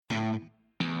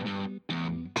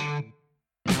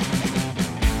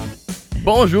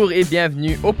Bonjour et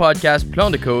bienvenue au podcast Plan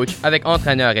de coach avec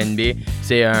Entraîneur NB.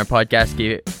 C'est un podcast qui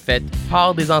est fait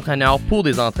par des entraîneurs pour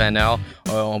des entraîneurs.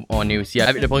 On est aussi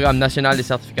avec le programme national de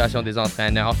certification des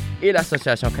entraîneurs et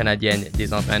l'Association canadienne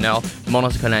des entraîneurs. Mon nom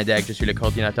c'est Colin Degg, je suis le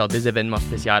coordinateur des événements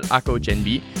spéciaux à Coach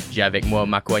NB. J'ai avec moi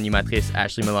ma co-animatrice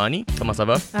Ashley Milani. Comment ça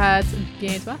va?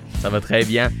 Bien et toi? Ça va très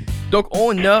bien. Donc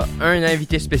on a un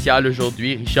invité spécial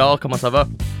aujourd'hui. Richard, comment ça va?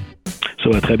 Ça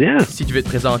va très bien. Si tu veux te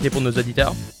présenter pour nos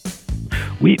auditeurs.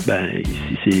 Oui,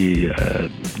 ici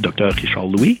c'est Dr Richard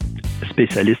Louis,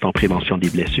 spécialiste en prévention des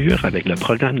blessures avec le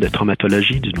programme de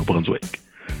traumatologie du Nouveau-Brunswick.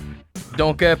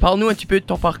 Donc, parle-nous un petit peu de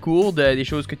ton parcours, des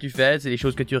choses que tu fais, des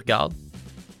choses que tu regardes.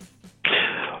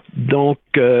 Donc,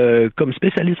 comme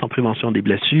spécialiste en prévention des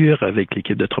blessures avec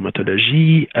l'équipe de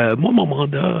traumatologie, moi, mon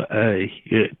mandat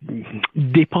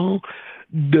dépend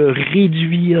de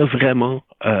réduire vraiment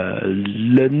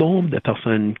le nombre de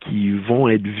personnes qui vont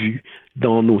être vues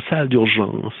dans nos salles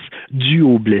d'urgence dues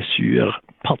aux blessures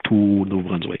partout au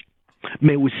Nouveau-Brunswick.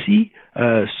 Mais aussi,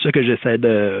 ce que j'essaie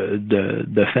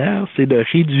de faire, c'est de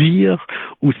réduire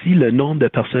aussi le nombre de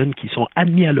personnes qui sont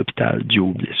admises à l'hôpital dues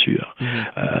aux blessures.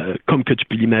 Comme que tu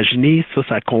peux l'imaginer,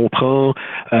 ça comprend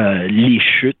les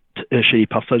chutes chez les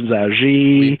personnes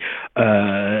âgées,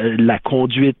 la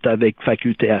conduite avec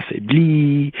faculté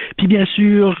affaiblie, puis bien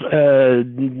sûr,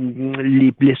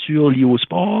 les blessures liées au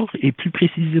sport et plus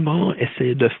précisément,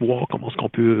 essayer de voir comment est-ce qu'on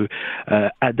peut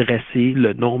adresser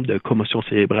le nombre de commotions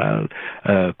cérébrales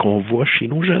qu'on voit chez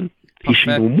nos jeunes et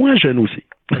chez nos moins jeunes aussi.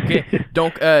 OK.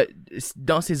 Donc,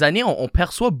 dans ces années, on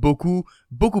perçoit beaucoup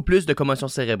plus de commotions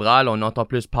cérébrales. On entend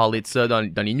plus parler de ça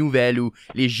dans les nouvelles ou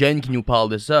les jeunes qui nous parlent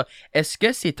de ça. Est-ce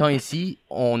que ces temps-ci,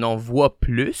 on en voit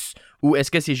plus ou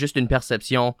est-ce que c'est juste une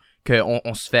perception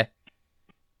qu'on se fait?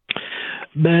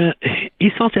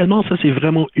 Essentiellement, ça, c'est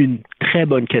vraiment une très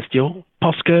bonne question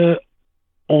parce que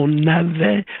on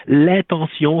avait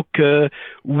l'intention que,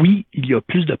 oui, il y a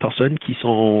plus de personnes qui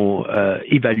sont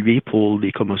évaluées pour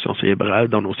les commotions cérébrales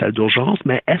dans nos salles d'urgence,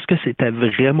 mais est-ce que c'était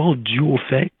vraiment dû au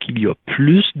fait qu'il y a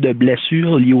plus de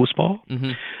blessures liées au sport?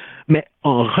 Mm-hmm. Mais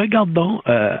en regardant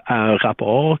un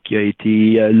rapport qui a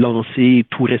été lancé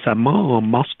tout récemment, en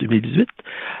mars 2018,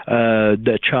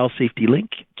 de Child Safety Link,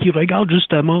 qui regarde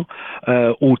justement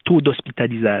au taux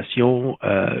d'hospitalisation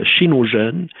chez nos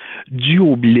jeunes dû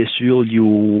aux blessures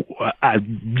liées à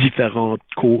différentes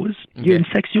causes. Okay. Il y a une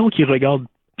section qui regarde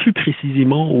plus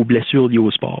précisément aux blessures liées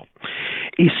au sport.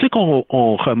 Et ce qu'on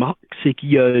remarque, c'est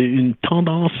qu'il y a une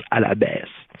tendance à la baisse,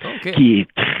 qui est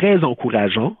très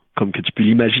encourageant, comme que tu peux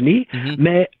l'imaginer,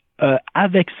 mais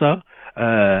avec ça,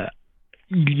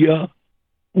 il y a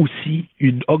aussi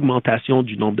une augmentation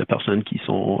du nombre de personnes qui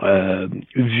sont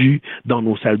vues dans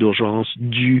nos salles d'urgence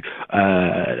dues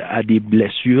à des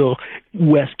blessures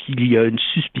ou est-ce qu'il y a une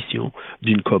suspicion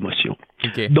d'une commotion.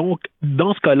 Okay. Donc,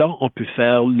 dans ce cas-là, on peut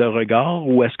faire le regard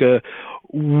ou est-ce que,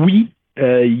 oui,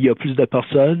 il y a plus de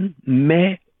personnes,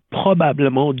 mais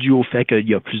probablement dû au fait qu'il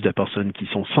y a plus de personnes qui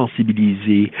sont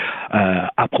sensibilisées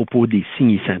à propos des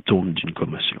signes et symptômes d'une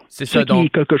commotion. C'est ça, qui est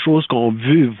quelque chose qu'on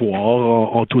veut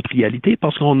voir en toute réalité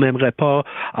parce qu'on n'aimerait pas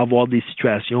avoir des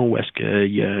situations où est-ce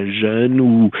qu'il y a un jeune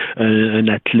ou un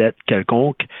athlète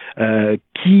quelconque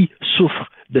qui souffre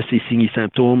de ces signes et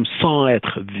symptômes sans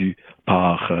être vu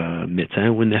par un médecin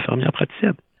ou une infirmière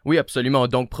praticienne. Oui, absolument.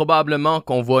 Donc, probablement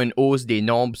qu'on voit une hausse des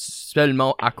nombres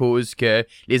seulement à cause que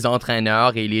les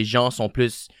entraîneurs et les gens sont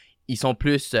plus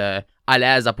à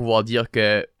l'aise à pouvoir dire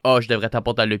que « je devrais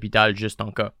t'apporter à l'hôpital juste en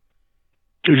cas ».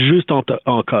 Juste en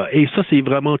cas. Et ça, c'est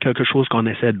vraiment quelque chose qu'on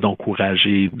essaie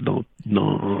d'encourager dans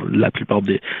la plupart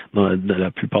des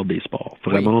sports.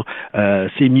 Vraiment,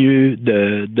 c'est mieux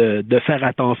de faire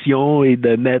attention et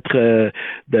de mettre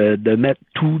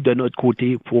tout de notre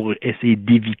côté pour essayer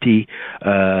d'éviter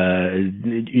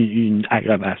une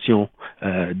aggravation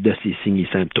de ces signes et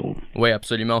symptômes. Oui,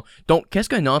 absolument. Donc, qu'est-ce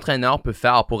qu'un entraîneur peut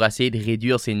faire pour essayer de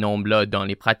réduire ces nombres-là dans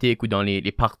les pratiques ou dans les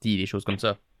parties, des choses comme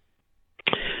ça?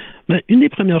 Une des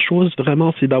premières choses,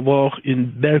 vraiment, c'est d'avoir une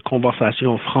belle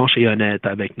conversation franche et honnête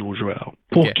avec nos joueurs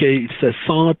pour qu'ils se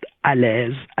sentent à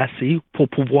l'aise assez pour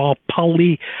pouvoir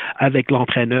parler avec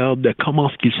l'entraîneur de comment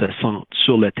est-ce qu'ils se sentent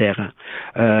sur le terrain.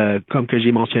 Comme que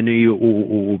j'ai mentionné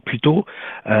plus tôt,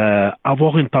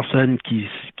 avoir une personne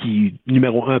qui,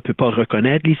 numéro un, peut pas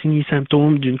reconnaître les signes et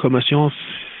symptômes d'une commotion,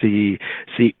 c'est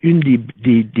une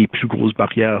des plus grosses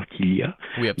barrières qu'il y a.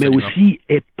 Oui, mais aussi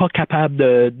est pas capable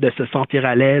de se sentir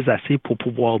à l'aise assez pour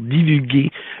pouvoir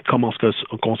divulguer comment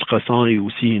qu'on se ressent et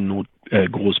aussi une autre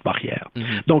grosse barrière.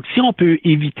 Mm-hmm. Donc, si on peut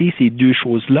éviter ces deux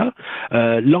choses-là,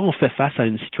 là, on fait face à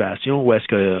une situation où est-ce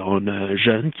qu'on a un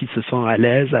jeune qui se sent à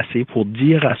l'aise assez pour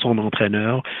dire à son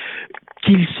entraîneur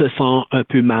qu'il se sent un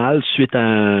peu mal suite à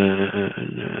un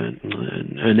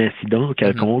incident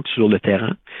quelconque sur le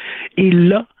terrain. Et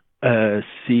là,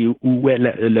 c'est où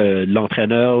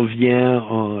l'entraîneur vient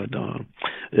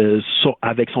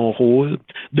avec son rôle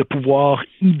de pouvoir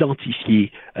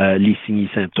identifier les signes et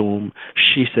symptômes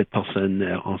chez cette personne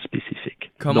en spécifique.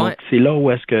 Donc, c'est là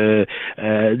où est-ce que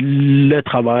le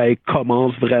travail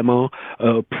commence vraiment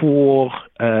pour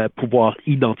pouvoir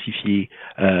identifier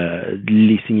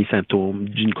les signes et symptômes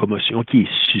d'une commotion qui est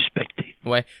suspectée.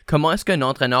 Ouais. Comment est-ce qu'un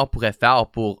entraîneur pourrait faire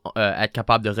pour être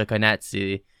capable de reconnaître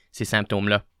ces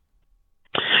symptômes-là?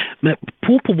 Mais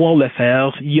pour pouvoir le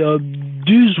faire, il y a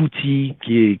deux outils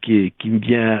qui me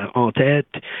viennent en tête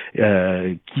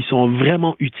qui sont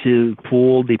vraiment utiles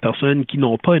pour des personnes qui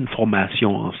n'ont pas une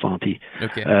formation en santé.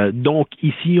 Okay. Donc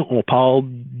ici, on parle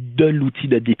de l'outil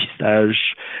de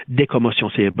dépistage des commotions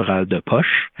cérébrales de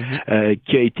poche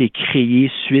qui a été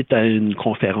créé suite à une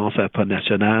conférence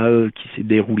internationale qui s'est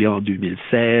déroulée en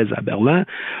 2016 à Berlin,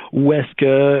 où est-ce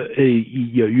que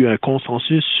il y a eu un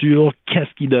consensus sur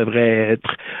qu'est-ce qui devrait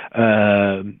être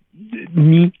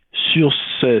mis sur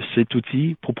cet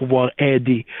outil pour pouvoir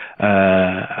aider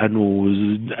à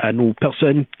nos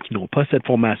personnes qui n'ont pas cette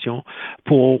formation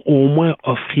pour au moins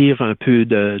offrir un peu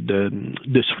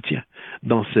de soutien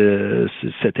dans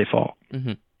cet effort.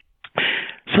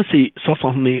 Ça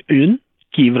c'en est une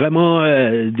qui est vraiment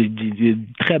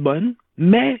très bonne,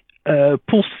 mais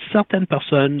pour certaines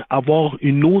personnes, avoir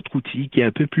une autre outil qui est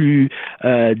un peu plus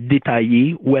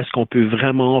détaillé, où est-ce qu'on peut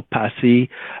vraiment passer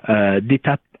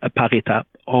d'étape par étape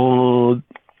en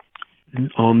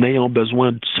ayant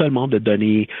besoin seulement de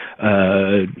donner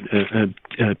un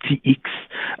petit X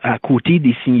à côté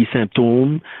des signes et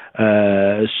symptômes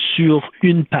sur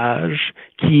une page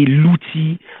qui est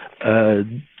l'outil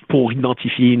pour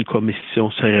identifier une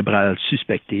commotion cérébrale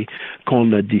suspectée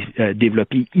qu'on a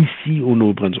développé ici au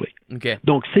Nouveau-Brunswick. Okay.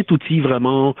 Donc, cet outil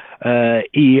vraiment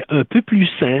est un peu plus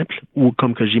simple, ou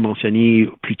comme que j'ai mentionné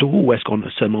plus tôt, où est-ce qu'on a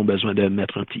seulement besoin de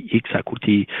mettre un petit X à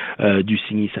côté du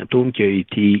signe et symptôme qui a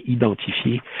été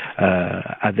identifié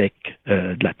avec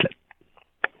de l'athlète.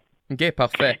 OK,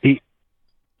 parfait.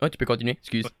 Tu peux continuer,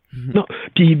 excuse. Non,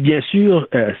 puis bien sûr,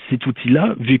 cet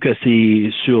outil-là, vu que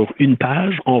c'est sur une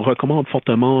page, on recommande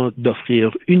fortement d'offrir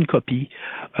une copie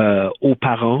aux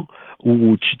parents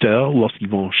ou aux tuteurs lorsqu'ils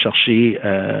vont chercher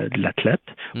de l'athlète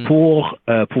pour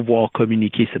pouvoir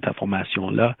communiquer cette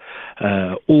information-là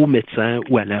aux médecins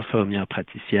ou à l'infirmière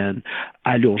praticienne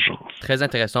à l'urgence. Très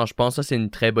intéressant. Je pense que ça, c'est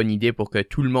une très bonne idée pour que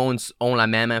tout le monde ait la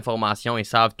même information et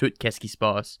savent tout qu'est-ce qui se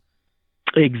passe.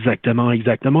 Exactement,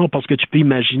 parce que tu peux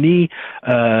imaginer,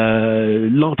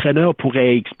 l'entraîneur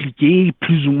pourrait expliquer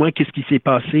plus ou moins qu'est-ce qui s'est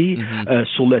passé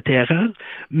sur le terrain,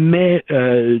 mais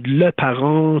le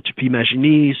parent, tu peux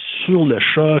imaginer sur le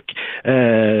choc,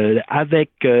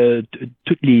 avec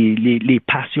toutes les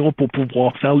passions pour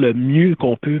pouvoir faire le mieux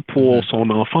qu'on peut pour son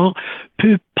enfant,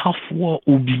 peut parfois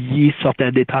oublier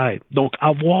certains détails. Donc,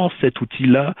 avoir cet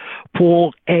outil-là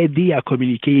pour aider à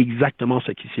communiquer exactement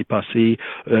ce qui s'est passé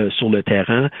sur le terrain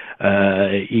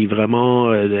est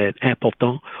vraiment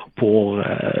important pour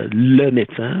le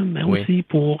médecin, mais aussi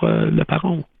pour le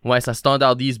parent. Ouais, ça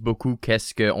standardise beaucoup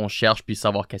qu'est-ce qu'on cherche puis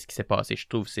savoir qu'est-ce qui s'est passé. Je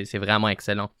trouve que c'est vraiment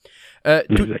excellent.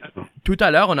 Tout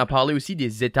à l'heure, on a parlé aussi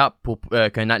des étapes pour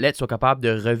qu'un athlète soit capable de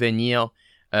revenir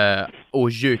au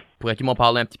jeu. Pourrais-tu m'en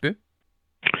parler un petit peu?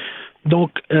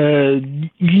 Donc, il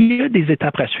y a des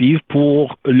étapes à suivre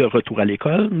pour le retour à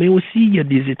l'école, mais aussi il y a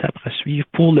des étapes à suivre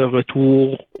pour le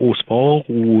retour au sport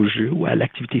ou au jeu ou à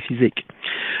l'activité physique.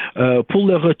 Pour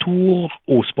le retour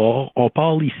au sport, on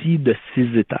parle ici de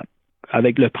 6 étapes.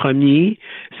 Avec le premier,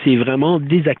 c'est vraiment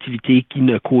des activités qui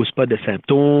ne causent pas de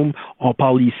symptômes. On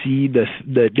parle ici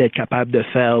d'être capable de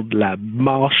faire de la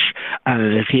marche à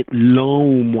un rythme long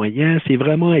ou moyen. C'est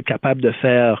vraiment être capable de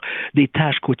faire des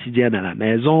tâches quotidiennes à la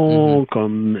maison,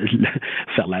 comme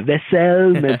faire la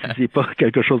vaisselle, même si c'est pas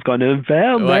quelque chose qu'on aime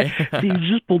faire, mais c'est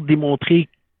juste pour démontrer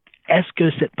est-ce que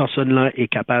cette personne-là est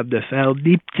capable de faire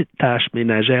des petites tâches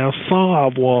ménagères sans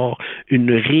avoir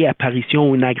une réapparition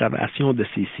ou une aggravation de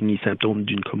ces signes et symptômes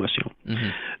d'une commotion?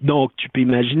 Donc, tu peux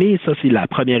imaginer, ça, c'est la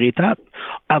première étape,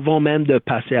 avant même de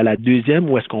passer à la deuxième,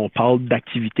 où est-ce qu'on parle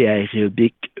d'activité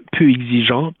aérobique peu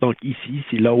exigeante. Donc, ici,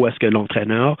 c'est là où est-ce que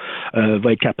l'entraîneur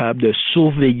va être capable de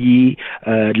surveiller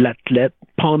l'athlète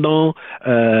pendant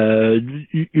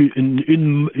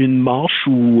une marche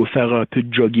ou faire un peu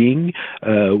de jogging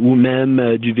ou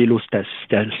même du vélo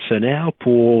stationnaire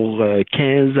pour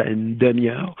 15 à une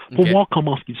demi-heure pour voir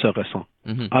comment il se ressent.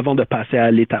 Mhm. avant de passer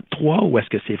à l'étape 3, où est-ce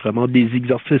que c'est vraiment des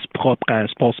exercices propres à un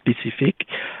sport spécifique.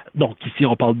 Donc ici,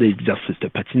 on parle d'exercices de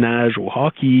patinage au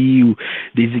hockey ou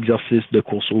des exercices de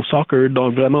course au soccer,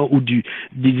 donc vraiment, ou des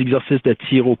exercices de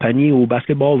tir au panier ou au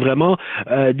basketball, vraiment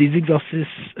des exercices,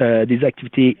 des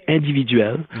activités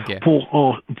individuelles OK.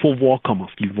 pour voir comment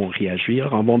est-ce qu'ils vont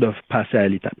réagir avant de passer à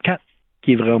l'étape 4,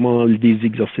 qui est vraiment des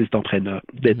exercices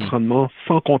d'entraînement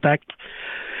sans contact.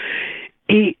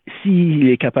 Et s'il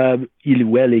est capable, il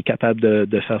ou elle est capable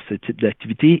de faire ce type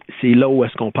d'activité, c'est là où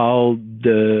est-ce qu'on parle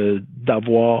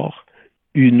d'avoir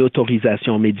une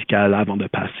autorisation médicale avant de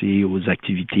passer aux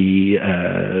activités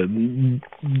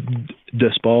de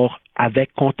sport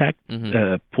avec contact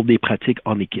pour des pratiques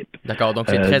en équipe. D'accord, donc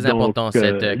c'est très important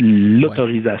cette...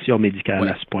 L'autorisation médicale Ouais.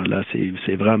 à ce point-là,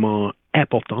 c'est vraiment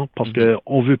important parce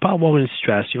qu'on ne veut pas avoir une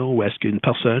situation où est-ce qu'une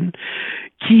personne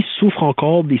qui souffre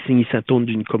encore des signes et symptômes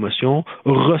d'une commotion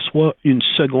reçoit une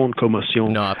seconde commotion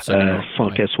Non, absolument. sans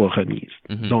qu'elle soit remise.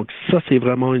 Donc ça, c'est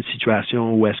vraiment une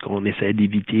situation où est-ce qu'on essaie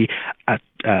d'éviter à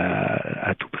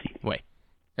tout prix. Oui.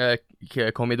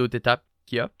 Combien d'autres étapes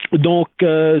qu'il y a? Donc,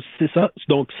 c'est ça.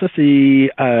 Donc, ça,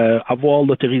 c'est avoir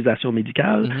l'autorisation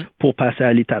médicale pour passer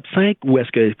à l'étape 5, où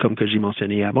est-ce que, comme que j'ai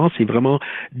mentionné avant, c'est vraiment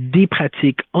des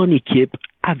pratiques en équipe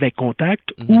avec contact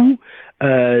ou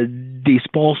des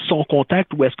sports sans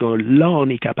contact, où est-ce que là, on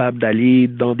est capable d'aller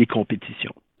dans des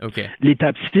compétitions. Okay.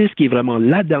 L'étape 6, qui est vraiment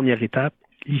la dernière étape,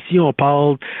 ici, on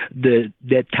parle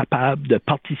d'être capable de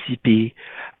participer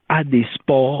à des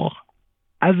sports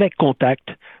avec contact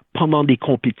pendant des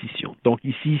compétitions. Donc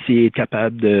ici, c'est être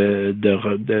capable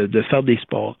de faire des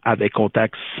sports avec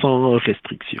contact sans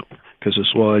restriction, que ce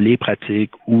soit les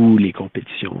pratiques ou les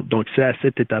compétitions. Donc c'est à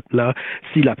cette étape-là,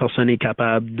 si la personne est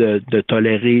capable de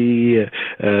tolérer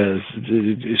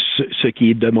ce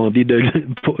qui est demandé de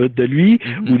lui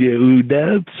ou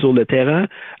d'elle sur le terrain,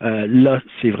 là,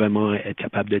 c'est vraiment être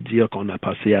capable de dire qu'on a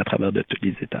passé à travers de toutes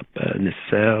les étapes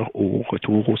nécessaires au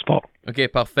retour au sport. OK,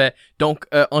 parfait. Donc,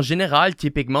 en général,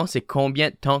 typiquement, c'est combien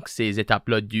de temps que ces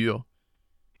étapes-là durent?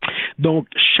 Donc,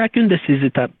 chacune de ces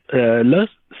étapes-là,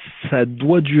 ça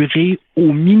doit durer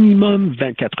au minimum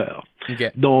 24 heures. Okay.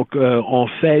 Donc, on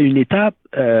fait une étape,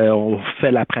 on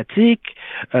fait la pratique,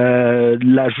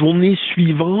 la journée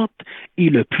suivante est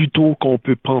le plus tôt qu'on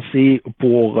peut penser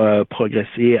pour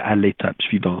progresser à l'étape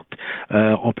suivante.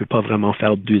 On ne peut pas vraiment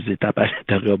faire 2 étapes à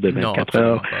l'intérieur de 24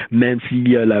 heures, même s'il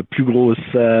y a la plus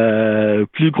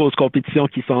grosse compétition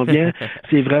qui s'en vient.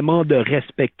 C'est vraiment de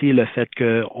respecter le fait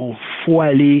qu'on faut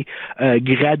aller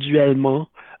graduellement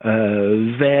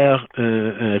vers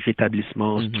un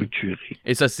rétablissement structuré.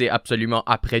 Et ça, c'est absolument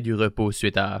après du repos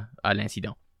suite à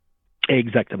l'incident.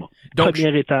 Exactement. Donc,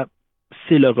 première étape,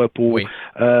 c'est le repos. Oui.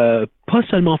 Pas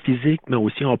seulement physique, mais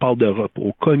aussi on parle de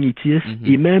repos cognitif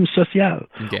et même social.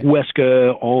 Okay. Où est-ce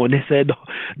qu'on essaie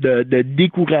de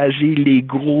décourager les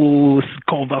grosses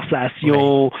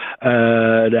conversations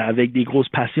avec des grosses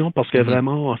passions, parce que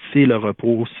vraiment, c'est le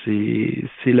repos, c'est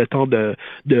le temps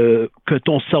que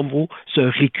ton cerveau se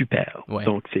récupère. Ouais.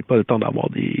 Donc, c'est pas le temps d'avoir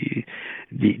des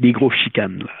grosses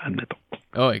chicanes, là, admettons.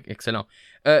 Oh, excellent.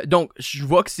 Donc, je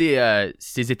vois que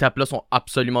ces étapes-là sont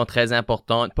absolument très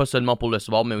importantes, pas seulement pour le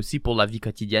sport, mais aussi pour la vie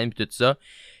quotidienne et tout ça.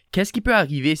 Qu'est-ce qui peut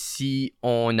arriver si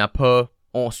on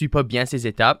suit pas bien ces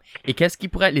étapes? Et qu'est-ce qui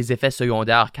pourrait être les effets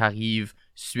secondaires qui arrivent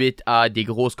suite à des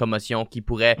grosses commotions qui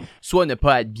pourraient soit ne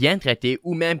pas être bien traitées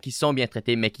ou même qui sont bien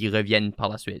traitées mais qui reviennent par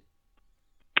la suite?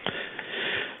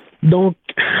 Donc,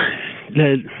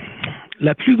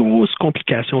 la plus grosse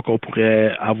complication qu'on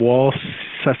pourrait avoir,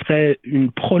 ça serait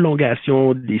une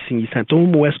prolongation des signes et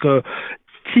symptômes, où est-ce que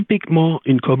typiquement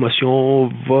une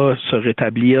commotion va se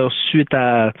rétablir suite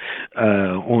à,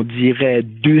 on dirait,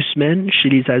 2 semaines chez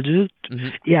les adultes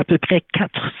et à peu près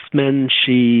 4 semaines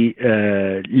chez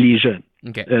les jeunes.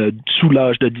 Okay. Sous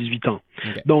l'âge de 18 ans.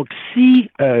 Okay. Donc,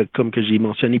 si, comme que j'ai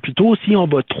mentionné plus tôt, si on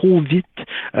va trop vite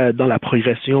dans la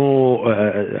progression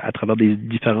à travers des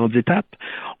différentes étapes,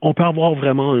 on peut avoir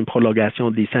vraiment une prolongation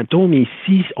des symptômes. Et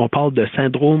ici, on parle de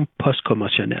syndrome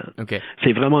post-commotionnel. Okay.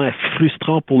 C'est vraiment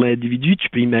frustrant pour l'individu. Tu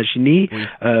peux imaginer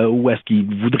où est-ce qu'il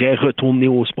voudrait retourner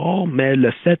au sport, mais le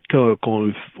fait qu'on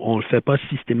ne le fait pas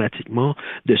systématiquement,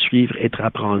 de suivre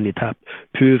étape en étape,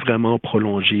 peut vraiment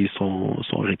prolonger son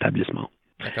rétablissement.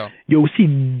 D'accord. Il y a aussi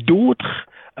d'autres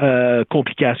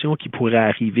complications qui pourraient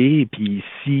arriver. Et puis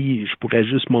ici, je pourrais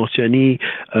juste mentionner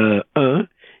un,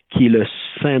 qui est le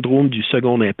syndrome du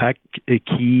second impact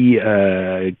qui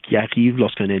arrive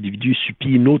lorsqu'un individu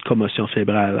subit une autre commotion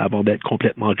cérébrale avant d'être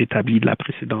complètement rétabli de la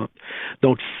précédente.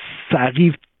 Donc, ça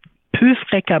arrive peu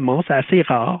fréquemment, c'est assez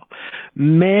rare,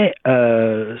 mais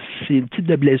c'est une type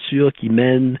de blessure qui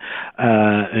mène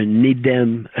à un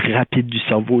édème rapide du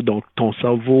cerveau. Donc, ton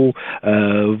cerveau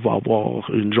va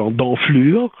avoir une genre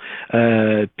d'enflure,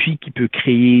 puis qui peut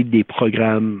créer des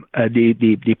problèmes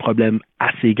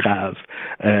assez graves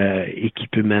et qui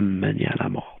peut même mener à la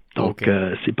mort. Donc,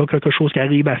 c'est pas quelque chose qui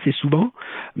arrive assez souvent,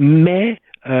 mais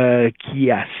qui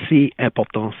est assez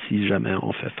important si jamais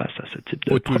on fait face à ce type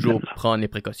de problème-là. Faut toujours prendre les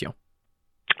précautions.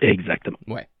 Exactement.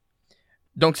 Ouais.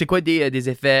 Donc, c'est quoi des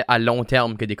effets à long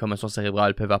terme que des commotions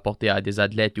cérébrales peuvent apporter à des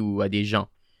athlètes ou à des gens?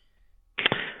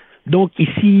 Donc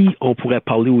ici, on pourrait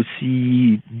parler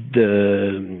aussi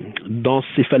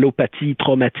d'encéphalopathie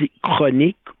traumatique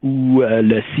chronique ou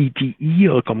le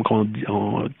CTE, comme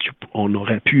on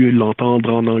aurait pu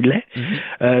l'entendre en anglais.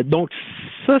 Mm-hmm. Donc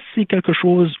ça, c'est quelque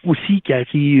chose aussi qui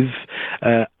arrive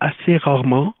assez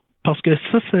rarement. Parce que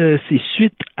ça, c'est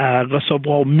suite à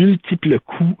recevoir multiples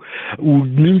coups ou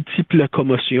multiples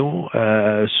commotions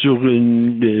sur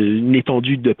une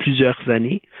étendue de plusieurs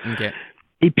années. Okay.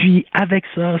 Et puis, avec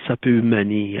ça, ça peut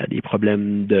mener à des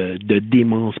problèmes de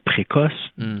démence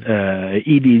précoce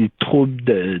et des troubles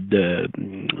de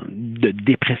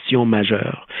dépression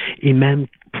majeure et même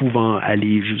pouvant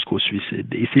aller jusqu'au suicide.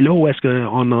 Et c'est là où est-ce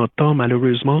qu'on entend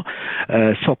malheureusement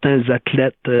certains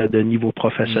athlètes de niveau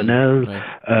professionnel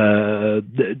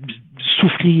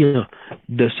souffrir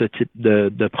de ce type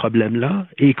de problème-là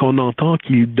et qu'on entend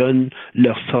qu'ils donnent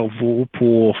leur cerveau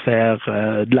pour faire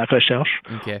de la recherche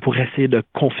pour essayer de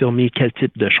confirmer quel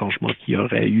type de changement qu'il y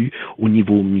aurait eu au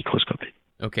niveau microscopique.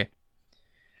 OK.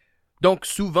 Donc,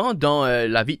 souvent, dans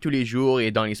la vie de tous les jours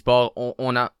et dans les sports,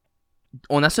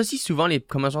 on associe souvent les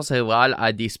commotions cérébrales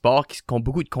à des sports qui ont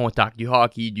beaucoup de contact, du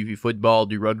hockey, du football,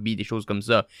 du rugby, des choses comme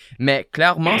ça. Mais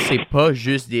clairement, c'est pas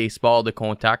juste des sports de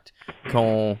contact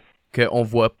qu'on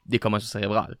voit des commotions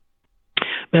cérébrales.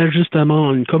 Ben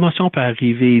justement, une commotion peut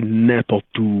arriver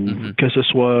n'importe où, que ce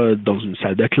soit dans une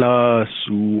salle de classe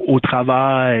ou au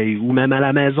travail ou même à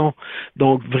la maison.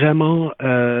 Donc vraiment,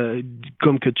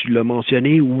 comme que tu l'as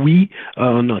mentionné, oui,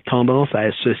 on a tendance à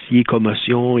associer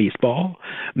commotion et sport,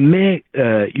 mais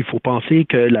il faut penser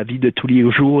que la vie de tous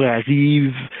les jours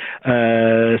arrive,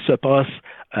 se passe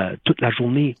toute la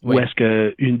journée, où est-ce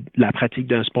que la pratique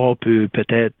d'un sport peut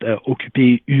peut-être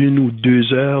occuper 1 ou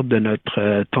 2 heures de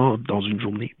notre temps dans une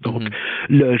journée. Donc,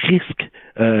 le risque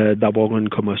d'avoir une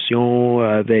commotion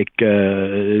avec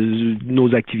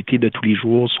nos activités de tous les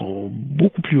jours sont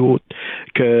beaucoup plus hautes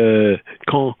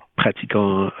qu'en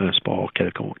pratiquant un sport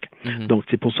quelconque. Donc,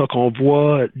 c'est pour ça qu'on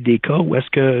voit des cas où est-ce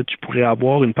que tu pourrais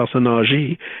avoir une personne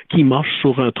âgée qui marche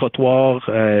sur un trottoir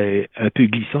un peu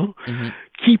glissant,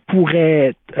 qui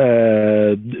pourrait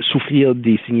souffrir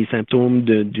des signes et symptômes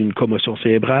d'une commotion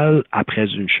cérébrale après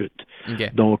une chute.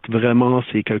 Donc, vraiment,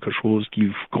 c'est quelque chose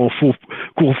qu'il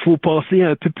faut penser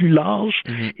un peu plus large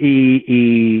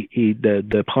et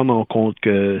de prendre en compte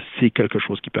que c'est quelque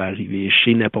chose qui peut arriver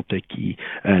chez n'importe qui,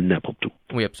 n'importe où.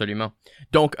 Oui, absolument.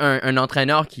 Donc, un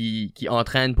entraîneur qui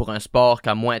entraîne pour un sport qui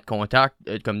a moins de contact,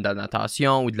 comme de la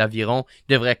natation ou de l'aviron,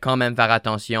 devrait quand même faire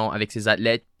attention avec ses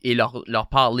athlètes et leur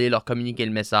parler, leur communiquer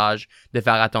le message de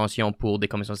faire attention pour des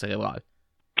commotions cérébrales.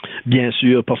 Bien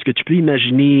sûr, parce que tu peux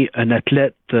imaginer un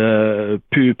athlète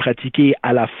peut pratiquer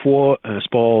à la fois un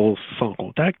sport sans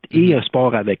contact et un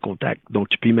sport avec contact. Donc,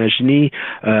 tu peux imaginer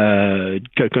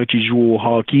quelqu'un qui joue au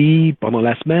hockey pendant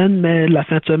la semaine, mais la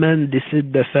fin de semaine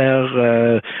décide de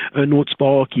faire un autre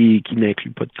sport qui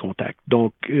n'inclut pas de contact.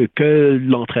 Donc, que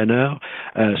l'entraîneur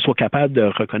soit capable de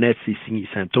reconnaître ses signes et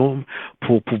symptômes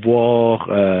pour pouvoir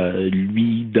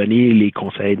lui donner les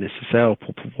conseils nécessaires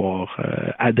pour pouvoir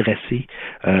adresser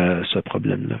ce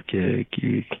problème-là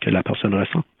que la personne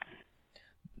ressent.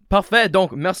 Parfait.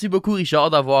 Donc, merci beaucoup, Richard,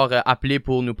 d'avoir appelé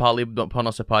pour nous parler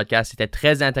pendant ce podcast. C'était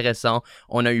très intéressant.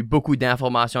 On a eu beaucoup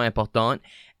d'informations importantes.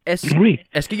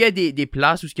 Est-ce qu'il y a des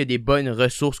places où il y a des bonnes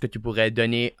ressources que tu pourrais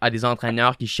donner à des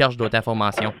entraîneurs qui cherchent d'autres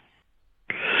informations?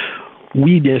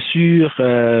 Oui, bien sûr.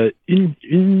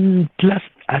 Une place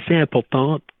assez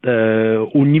importante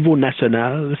au niveau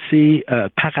national, c'est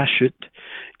Parachute,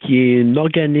 qui est un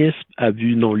organisme à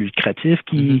but non lucratif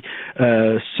qui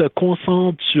se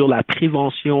concentre sur la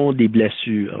prévention des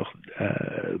blessures.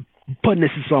 Pas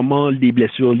nécessairement des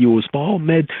blessures liées au sport,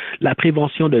 mais la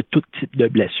prévention de tout type de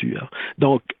blessures.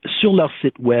 Donc, sur leur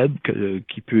site web,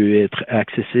 qui peut être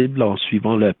accessible en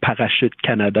suivant le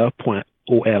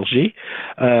parachutecanada.org,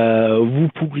 vous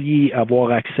pourriez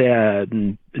avoir accès à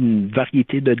une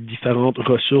variété de différentes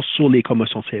ressources sur les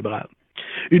commotions cérébrales.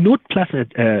 Une autre place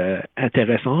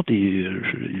intéressante, et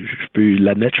je peux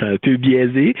l'admettre, je suis un peu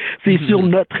biaisé, c'est sur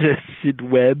notre site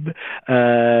web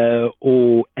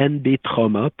au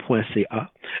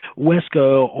nbtrauma.ca. où est-ce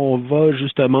qu'on va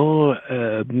justement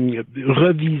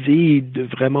reviser, de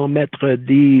vraiment mettre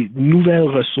des nouvelles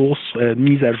ressources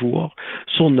mises à jour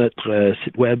sur notre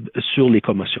site web sur les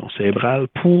commotions cérébrales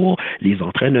pour les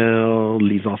entraîneurs,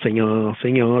 les enseignants,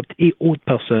 enseignantes et autres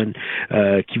personnes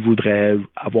qui voudraient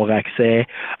avoir accès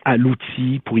à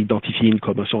l'outil pour identifier une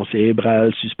commotion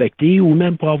cérébrale suspectée ou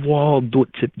même pour avoir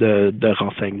d'autres types de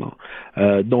renseignements.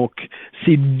 Donc,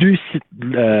 ces deux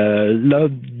sites-là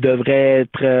devraient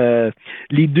être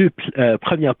les deux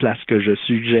premières places que je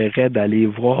suggérerais d'aller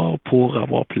voir pour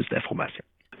avoir plus d'informations.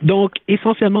 Donc,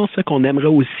 essentiellement, ce qu'on aimerait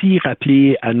aussi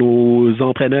rappeler à nos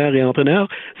entraîneurs et entraîneurs,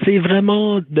 c'est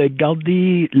vraiment de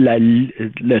garder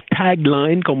le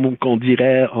tagline, comme on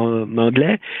dirait en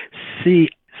anglais, c'est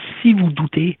 « si vous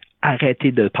doutez,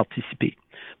 arrêtez de participer ».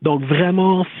 Donc,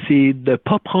 vraiment, c'est de ne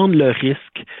pas prendre le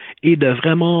risque et de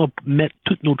vraiment mettre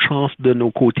toutes nos chances de nos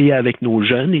côtés avec nos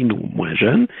jeunes et nos moins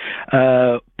jeunes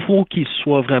pour qu'ils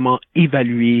soient vraiment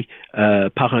évalués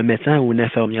par un médecin ou une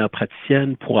infirmière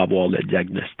praticienne pour avoir le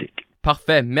diagnostic.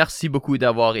 Parfait. Merci beaucoup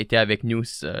d'avoir été avec nous.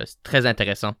 C'est très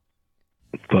intéressant.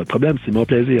 Pas de problème, c'est mon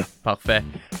plaisir. Parfait.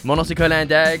 Mon nom, c'est Colin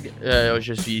Daigle.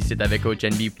 Je suis ici avec Coach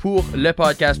NB pour le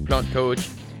podcast Plan de Coach.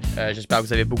 J'espère que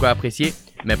vous avez beaucoup apprécié.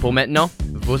 Mais pour maintenant,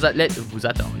 vos athlètes vous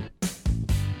attendent.